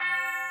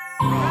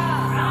Hello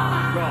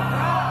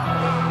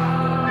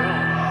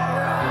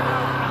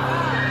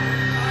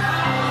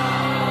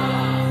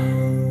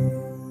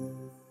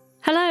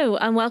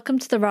and welcome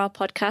to the RAR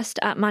podcast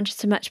at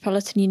Manchester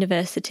Metropolitan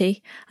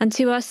University and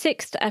to our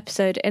sixth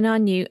episode in our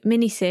new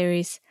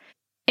mini-series.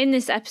 In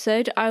this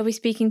episode, I will be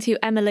speaking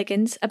to Emma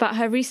Liggins about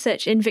her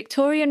research in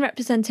Victorian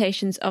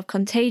representations of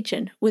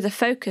contagion with a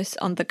focus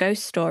on the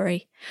ghost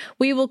story.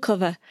 We will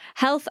cover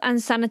health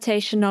and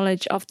sanitation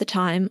knowledge of the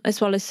time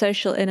as well as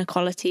social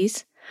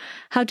inequalities,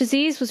 how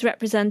disease was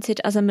represented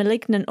as a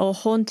malignant or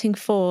haunting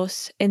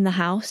force in the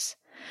house,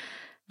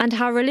 and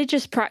how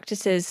religious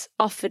practices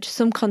offered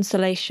some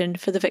consolation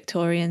for the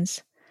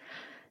Victorians.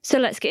 So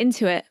let's get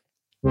into it.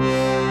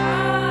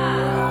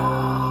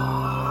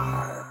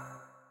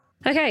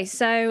 Okay,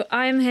 so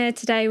I'm here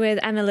today with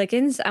Emma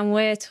Liggins and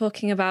we're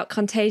talking about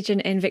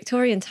contagion in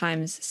Victorian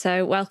times.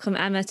 So welcome,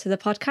 Emma, to the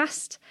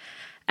podcast.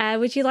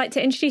 Would you like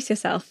to introduce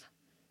yourself?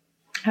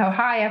 Oh,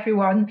 hi,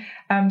 everyone.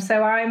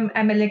 So I'm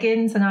Emma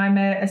Liggins and I'm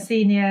a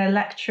senior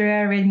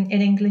lecturer in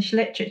English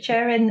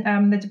literature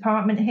in the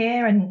department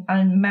here, and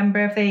I'm a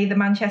member of the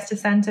Manchester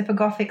Centre for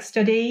Gothic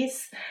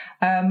Studies.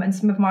 And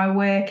some of my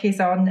work is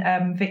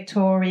on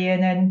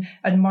Victorian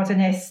and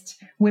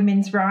modernist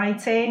women's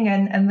writing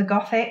and the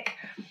Gothic.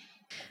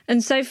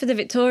 And so for the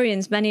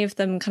Victorians, many of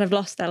them kind of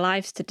lost their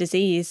lives to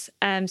disease.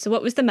 So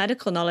what was the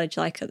medical knowledge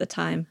like at the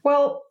time?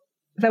 Well,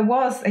 there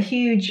was a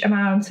huge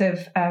amount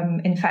of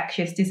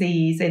infectious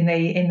disease in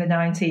the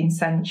 19th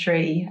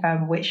century,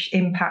 which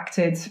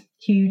impacted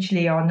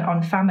hugely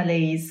on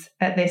families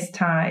at this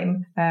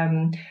time.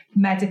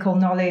 Medical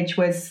knowledge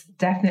was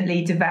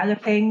definitely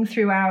developing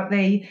throughout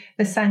the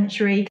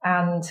century,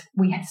 and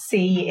we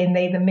see in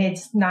the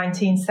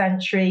mid-19th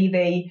century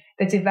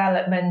the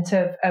development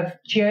of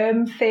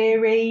germ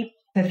theory.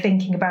 So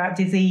thinking about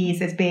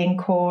disease as being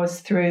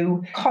caused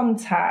through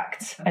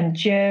contact and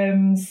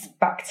germs,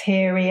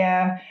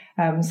 bacteria.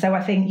 So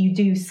I think you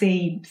do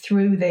see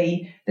through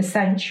the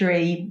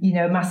century,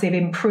 massive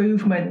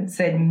improvements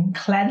in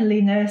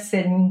cleanliness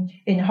in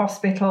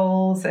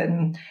hospitals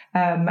and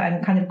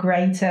kind of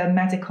greater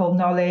medical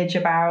knowledge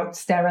about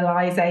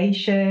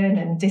sterilisation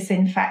and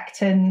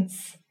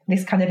disinfectants.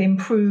 This kind of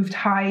improved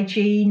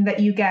hygiene that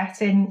you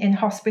get in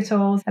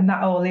hospitals, and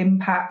that all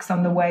impacts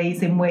on the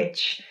ways in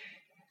which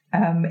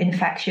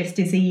infectious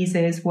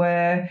diseases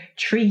were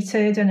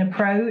treated and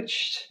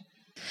approached.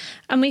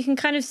 And we can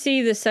kind of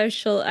see the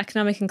social,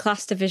 economic and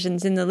class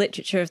divisions in the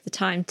literature of the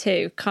time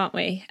too, can't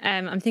we?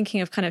 I'm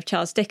thinking of kind of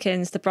Charles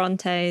Dickens, the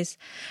Brontes.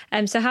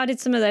 So how did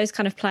some of those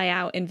kind of play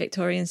out in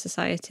Victorian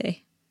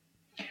society?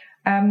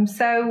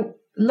 So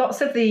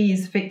lots of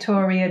these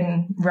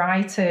Victorian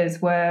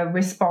writers were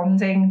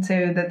responding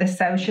to the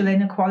social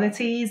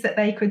inequalities that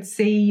they could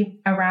see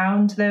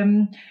around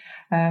them.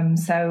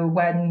 So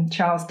when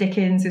Charles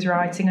Dickens is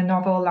writing a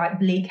novel like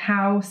Bleak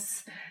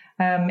House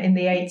in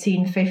the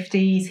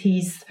 1850s,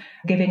 he's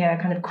giving a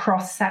kind of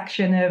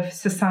cross-section of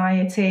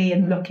society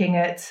and looking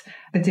at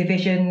the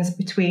divisions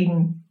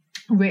between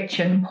rich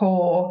and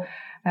poor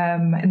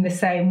in the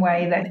same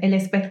way that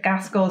Elizabeth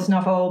Gaskell's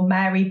novel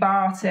Mary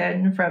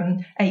Barton from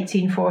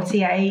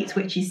 1848,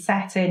 which is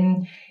set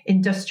in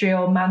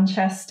industrial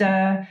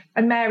Manchester.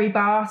 And Mary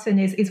Barton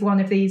is one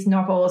of these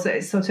novels that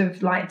is sort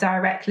of like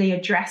directly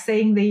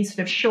addressing these sort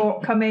of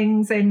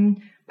shortcomings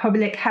in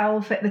public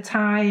health at the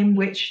time,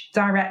 which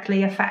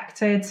directly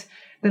affected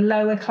the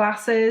lower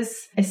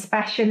classes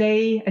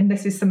especially. And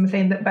this is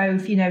something that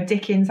both,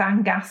 Dickens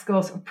and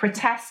Gaskell sort of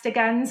protest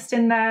against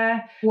in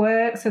their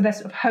work. So they're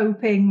sort of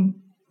hoping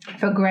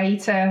for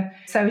greater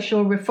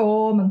social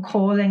reform and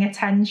calling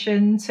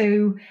attention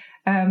to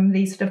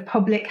these sort of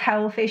public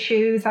health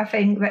issues, I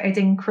think, that had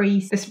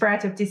increased the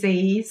spread of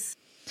disease.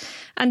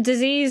 And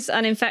disease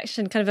and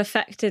infection kind of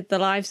affected the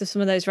lives of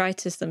some of those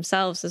writers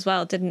themselves as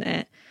well, didn't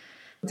it?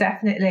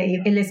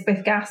 Definitely.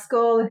 Elizabeth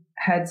Gaskell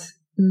had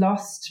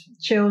lost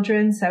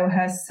children. So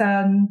her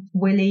son,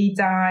 Willie,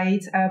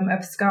 died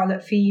of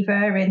scarlet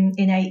fever in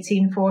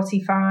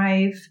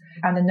 1845.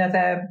 And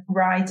another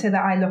writer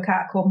that I look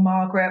at called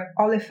Margaret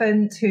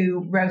Oliphant,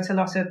 who wrote a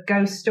lot of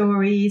ghost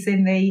stories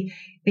in the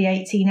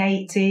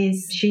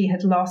 1880s. She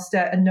had lost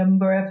a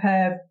number of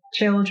her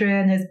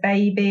children as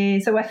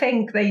babies. So I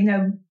think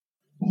that,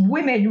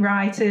 women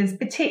writers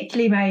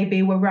particularly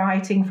maybe were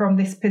writing from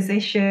this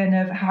position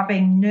of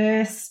having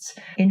nursed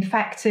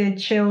infected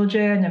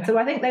children. So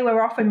I think they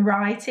were often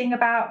writing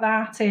about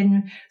that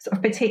in sort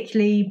of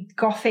particularly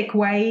Gothic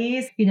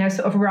ways, sort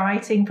of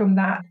writing from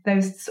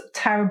those sort of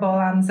terrible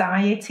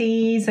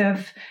anxieties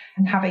of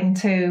having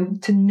to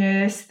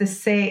nurse the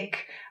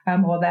sick,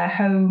 or their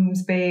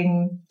homes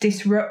being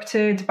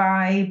disrupted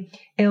by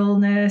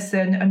illness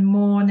and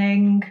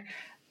mourning.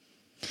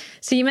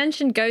 So you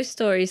mentioned ghost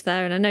stories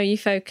there, and I know you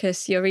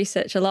focus your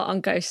research a lot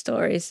on ghost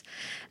stories.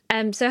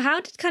 So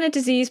how did kind of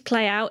disease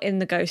play out in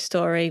the ghost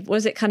story?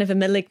 Was it kind of a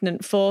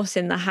malignant force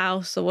in the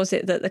house, or was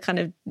it that the kind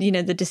of,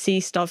 the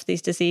deceased of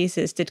these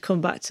diseases did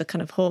come back to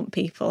kind of haunt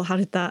people? How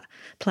did that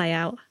play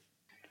out?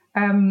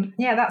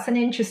 Yeah, that's an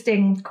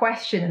interesting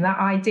question. And that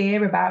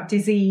idea about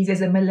disease as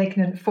a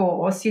malignant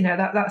force,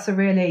 that's a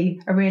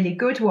really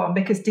good one,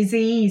 because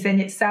disease in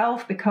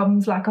itself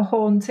becomes like a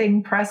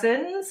haunting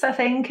presence, I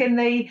think, in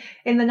the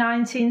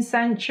 19th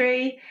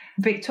century.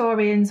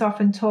 Victorians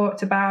often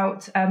talked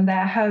about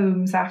their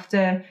homes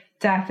after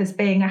death as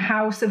being a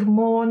house of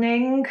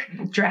mourning,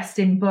 dressed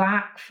in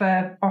black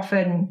for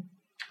often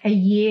a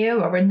year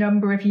or a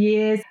number of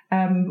years.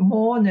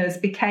 Mourners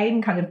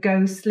became kind of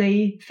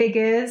ghostly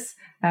figures.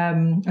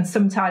 And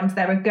sometimes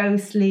there are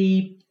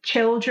ghostly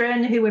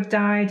children who have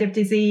died of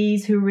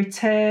disease who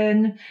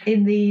return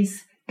in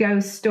these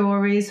ghost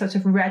stories, sort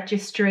of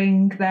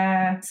registering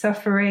their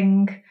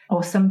suffering.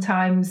 Or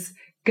sometimes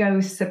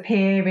ghosts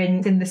appear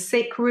in the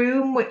sick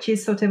room, which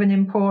is sort of an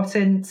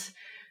important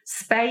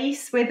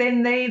space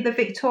within the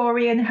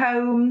Victorian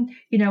home.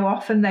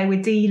 Often they were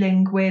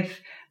dealing with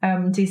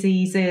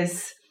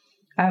diseases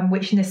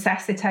which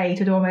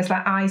necessitated almost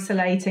like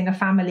isolating a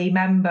family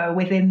member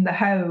within the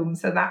home.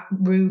 So that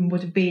room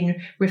would have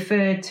been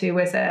referred to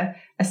as a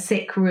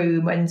sick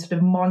room, and sort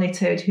of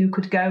monitored who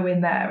could go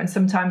in there. And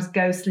sometimes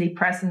ghostly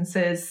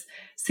presences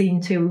seem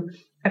to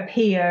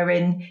appear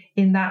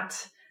in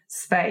that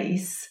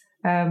space.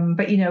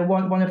 But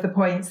one of the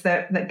points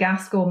that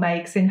Gaskell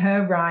makes in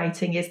her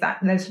writing is that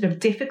those sort of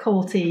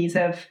difficulties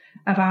of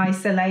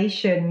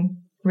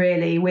isolation,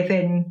 really,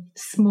 within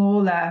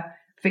smaller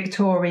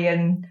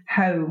Victorian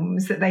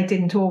homes, that they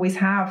didn't always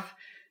have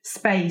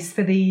space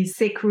for these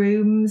sick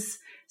rooms.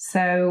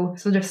 So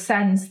sort of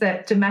sense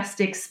that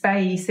domestic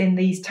space in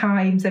these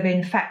times of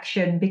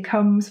infection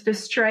becomes sort of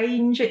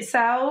strange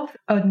itself,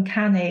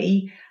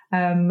 uncanny,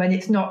 and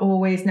it's not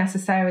always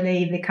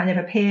necessarily the kind of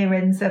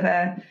appearance of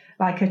a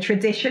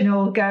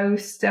traditional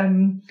ghost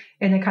in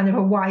a kind of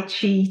a white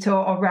sheet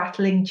or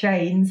rattling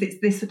chains.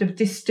 It's this sort of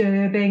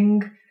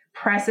disturbing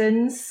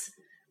presence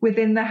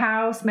within the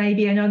house,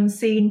 maybe an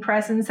unseen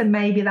presence, and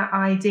maybe that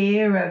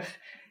idea of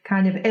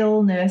kind of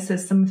illness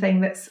as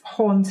something that's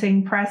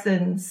haunting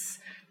presence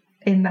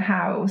in the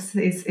house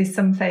is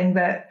something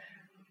that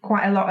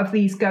quite a lot of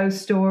these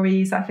ghost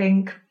stories, I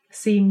think,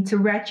 seem to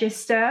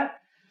register.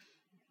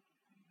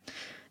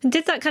 And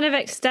did that kind of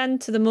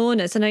extend to the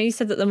mourners? I know you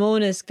said that the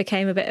mourners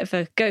became a bit of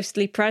a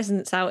ghostly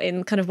presence out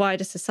in kind of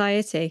wider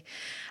society.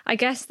 I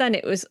guess then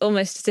it was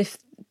almost as if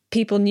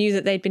people knew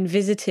that they'd been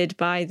visited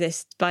by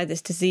this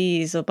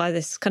disease or by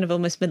this kind of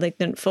almost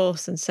malignant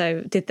force. And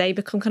so did they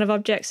become kind of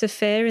objects of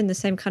fear in the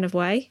same kind of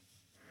way?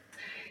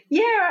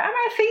 Yeah,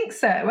 I think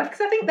so,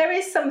 because I think there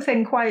is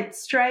something quite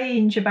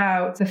strange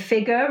about the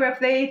figure of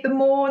the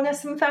mourner,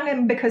 something,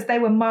 and because they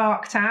were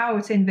marked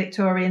out in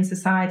Victorian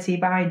society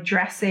by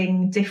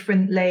dressing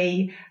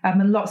differently,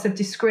 and lots of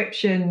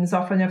descriptions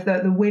often of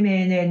the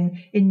women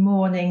in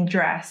mourning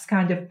dress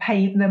kind of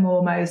paint them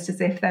almost as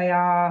if they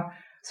are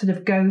sort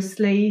of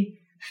ghostly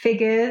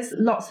figures.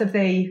 Lots of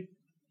the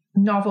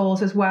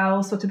novels as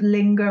well sort of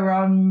linger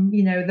on,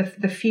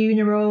 the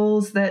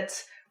funerals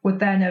that would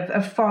then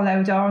have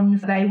followed on.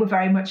 They were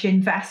very much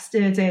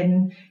invested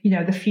in,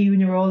 the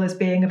funeral as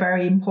being a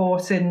very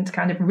important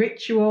kind of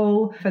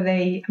ritual for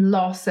the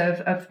loss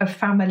of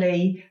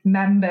family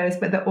members,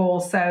 but that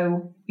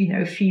also,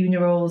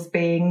 funerals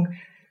being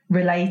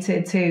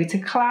related to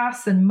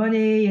class and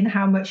money and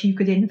how much you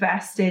could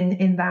invest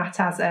in that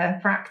as a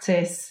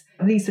practice.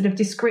 These sort of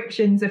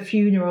descriptions of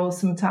funerals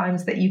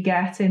sometimes that you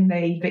get in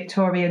the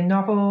Victorian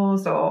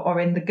novels or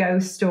in the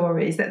ghost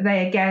stories, that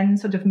they again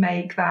sort of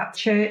make that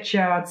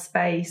churchyard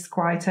space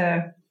quite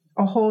a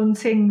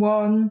haunting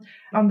one.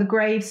 On the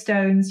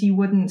gravestones, you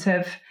wouldn't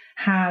have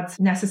had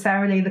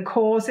necessarily the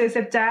causes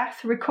of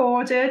death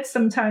recorded.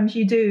 Sometimes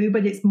you do,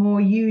 but it's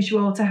more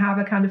usual to have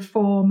a kind of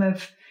form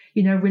of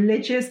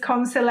religious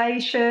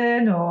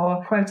consolation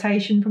or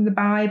quotation from the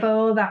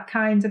Bible, that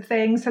kind of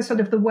thing. So sort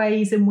of the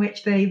ways in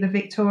which the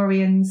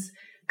Victorians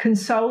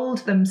consoled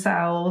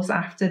themselves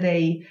after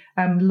the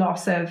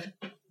loss of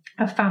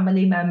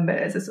family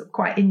members is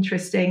quite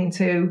interesting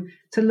to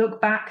look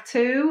back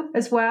to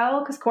as well,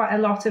 because quite a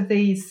lot of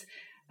these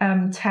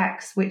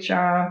texts which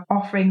are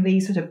offering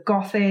these sort of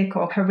gothic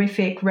or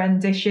horrific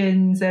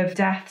renditions of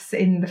deaths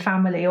in the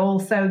family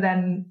also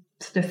then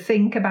sort of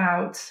think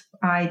about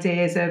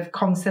ideas of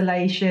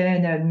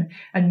consolation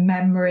and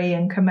memory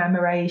and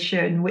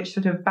commemoration, which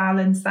sort of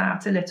balance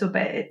that a little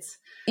bit.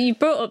 You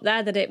brought up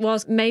there that it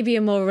was maybe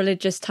a more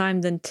religious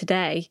time than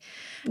today.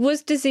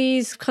 Was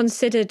disease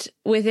considered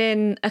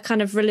within a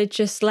kind of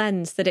religious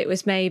lens, that it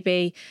was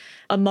maybe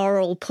a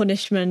moral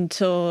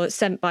punishment or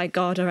sent by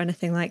God or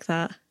anything like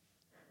that?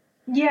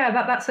 Yeah,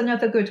 that's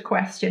another good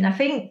question. I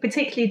think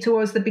particularly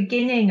towards the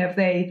beginning of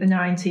the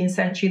 19th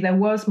century, there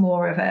was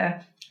more of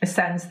a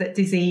sense that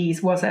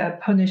disease was a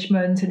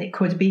punishment and it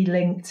could be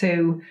linked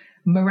to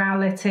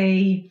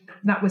morality.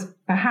 that was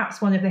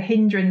perhaps one of the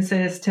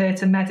hindrances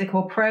to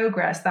medical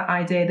progress, that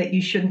idea that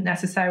you shouldn't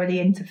necessarily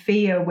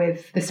interfere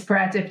with the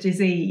spread of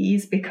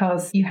disease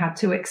because you had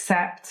to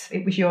accept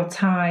it was your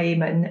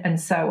time and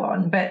so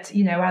on. But,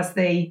 as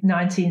the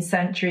 19th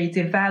century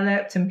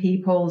developed and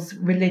people's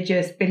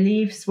religious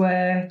beliefs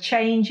were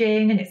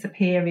changing, and it's a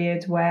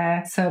period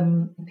where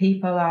some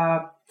people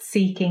are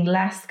seeking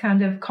less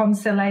kind of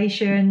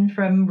consolation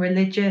from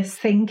religious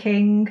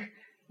thinking,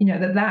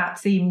 that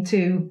seemed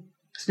to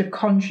sort of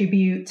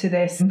contribute to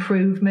this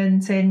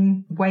improvement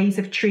in ways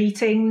of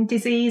treating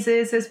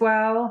diseases as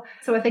well.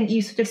 So I think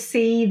you sort of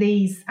see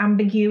these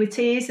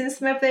ambiguities in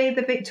some of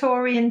the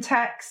Victorian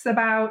texts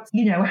about,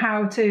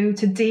 how to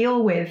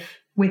deal with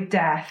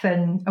death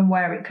and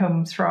where it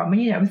comes from.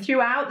 And,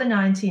 throughout the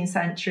 19th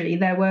century,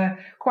 there were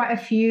quite a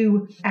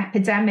few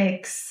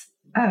epidemics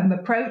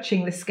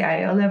approaching the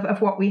scale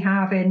of what we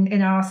have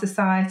in our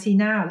society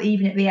now.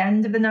 Even at the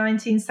end of the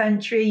 19th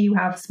century, you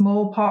have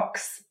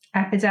smallpox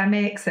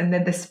epidemics and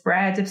the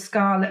spread of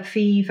scarlet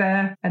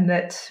fever, and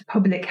that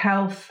public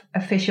health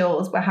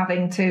officials were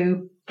having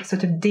to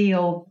sort of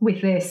deal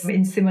with this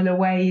in similar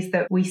ways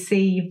that we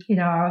see in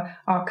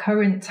our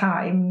current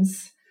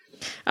times.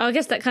 I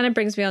guess that kind of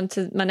brings me on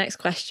to my next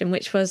question,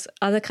 which was,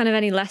 are there kind of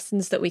any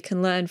lessons that we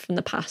can learn from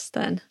the past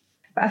then?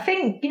 But I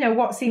think,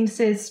 what seems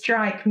to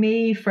strike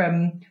me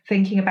from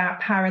thinking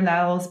about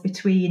parallels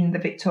between the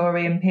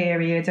Victorian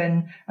period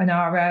and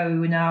our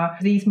own are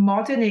these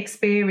modern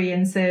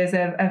experiences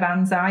of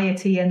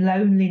anxiety and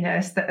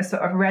loneliness that are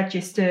sort of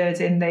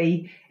registered in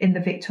the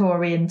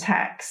Victorian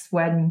text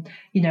when,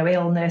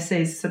 illness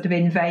is sort of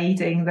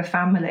invading the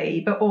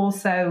family, but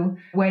also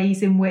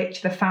ways in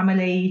which the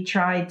family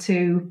tried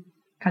to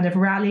kind of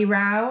rally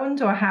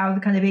round, or how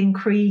the kind of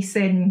increase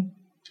in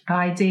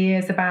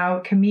ideas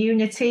about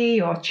community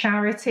or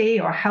charity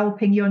or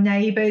helping your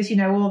neighbours,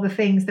 all the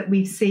things that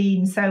we've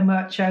seen so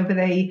much over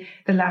the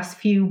last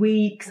few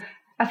weeks.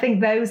 I think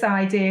those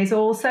ideas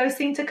also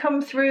seem to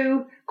come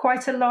through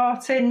quite a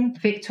lot in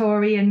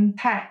Victorian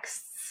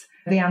texts.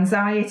 The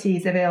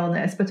anxieties of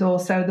illness, but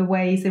also the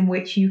ways in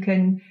which you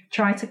can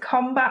try to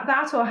combat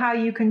that, or how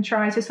you can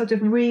try to sort of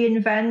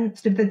reinvent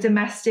sort of the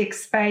domestic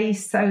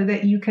space so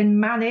that you can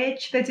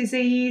manage the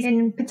disease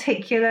in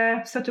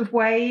particular sort of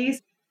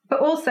ways. But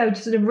also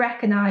just sort of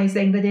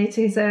recognising that it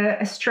is a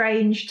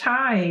strange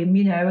time,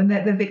 and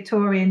that the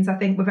Victorians, I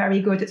think, were very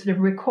good at sort of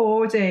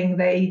recording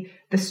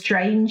the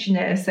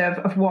strangeness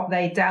of what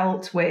they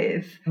dealt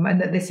with,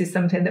 and that this is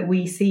something that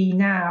we see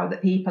now,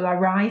 that people are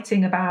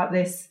writing about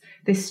this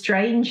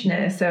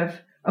strangeness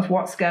of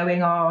what's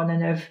going on,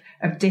 and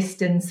of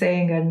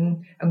distancing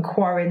and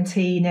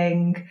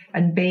quarantining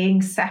and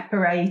being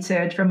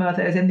separated from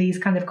others in these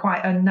kind of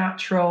quite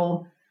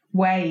unnatural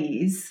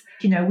ways.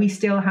 We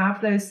still have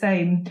those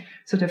same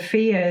sort of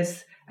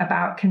fears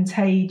about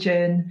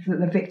contagion that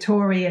the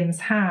Victorians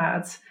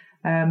had.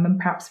 And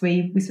perhaps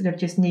we sort of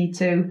just need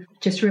to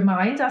just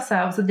remind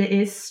ourselves that it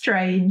is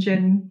strange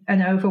and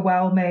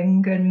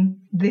overwhelming, and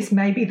this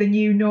may be the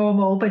new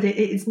normal, but it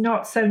is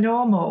not so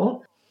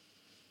normal.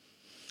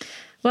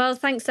 Well,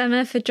 thanks,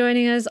 Emma, for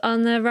joining us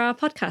on the RAR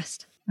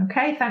podcast.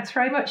 Okay, thanks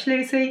very much,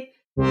 Lucy.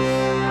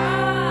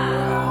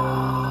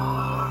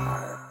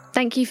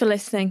 Thank you for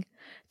listening.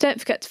 Don't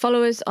forget to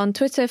follow us on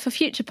Twitter for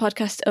future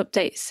podcast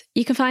updates.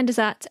 You can find us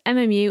at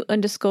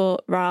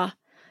MMU_RAR.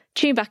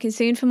 Tune back in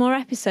soon for more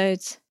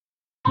episodes.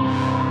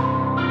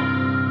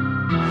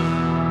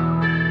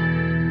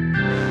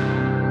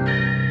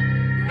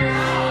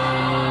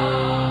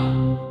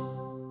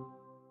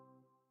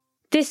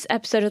 This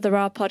episode of the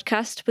RAR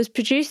podcast was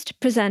produced,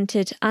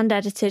 presented and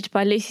edited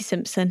by Lucy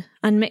Simpson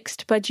and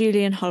mixed by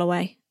Julian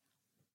Holloway.